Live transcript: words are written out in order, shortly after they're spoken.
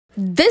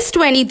This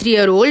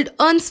 23-year-old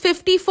earns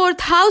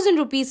 54,000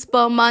 rupees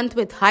per month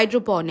with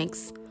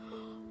hydroponics,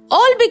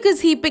 all because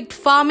he picked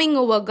farming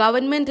over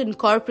government and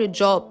corporate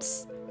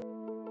jobs.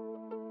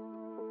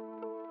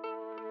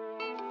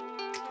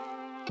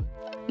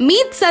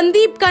 Meet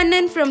Sandeep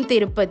Kannan from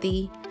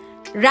Tirupati.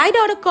 Right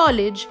out of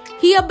college,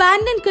 he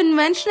abandoned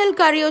conventional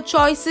career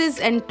choices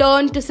and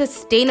turned to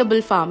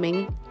sustainable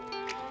farming.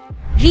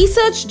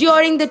 Research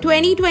during the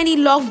 2020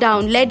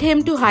 lockdown led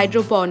him to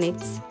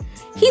hydroponics.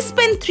 He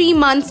spent 3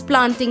 months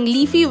planting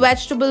leafy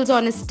vegetables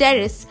on his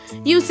terrace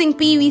using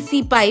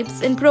PVC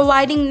pipes and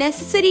providing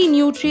necessary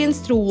nutrients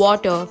through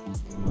water.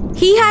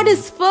 He had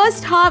his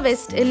first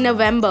harvest in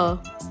November.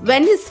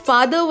 When his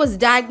father was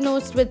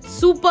diagnosed with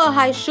super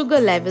high sugar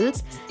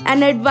levels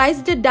and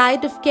advised a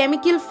diet of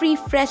chemical-free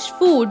fresh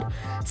food,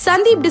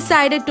 Sandeep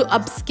decided to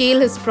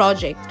upscale his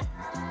project.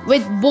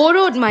 With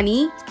borrowed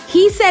money,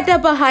 he set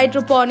up a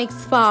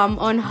hydroponics farm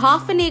on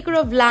half an acre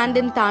of land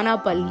in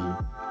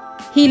Tanapalli.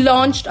 He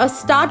launched a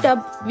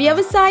startup,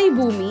 Vyavasai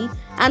Bhumi,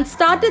 and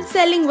started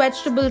selling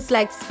vegetables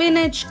like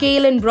spinach,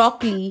 kale and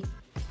broccoli.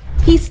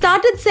 He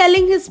started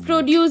selling his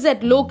produce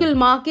at local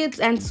markets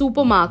and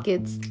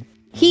supermarkets.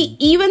 He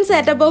even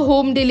set up a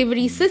home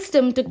delivery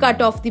system to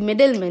cut off the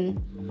middleman.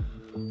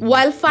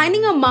 While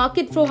finding a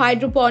market for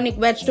hydroponic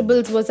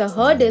vegetables was a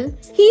hurdle,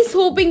 he's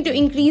hoping to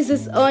increase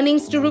his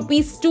earnings to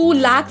Rs 2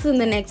 lakhs in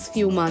the next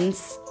few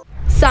months.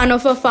 Son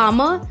of a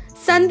farmer,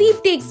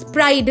 Sandeep takes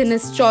pride in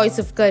his choice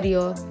of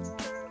career.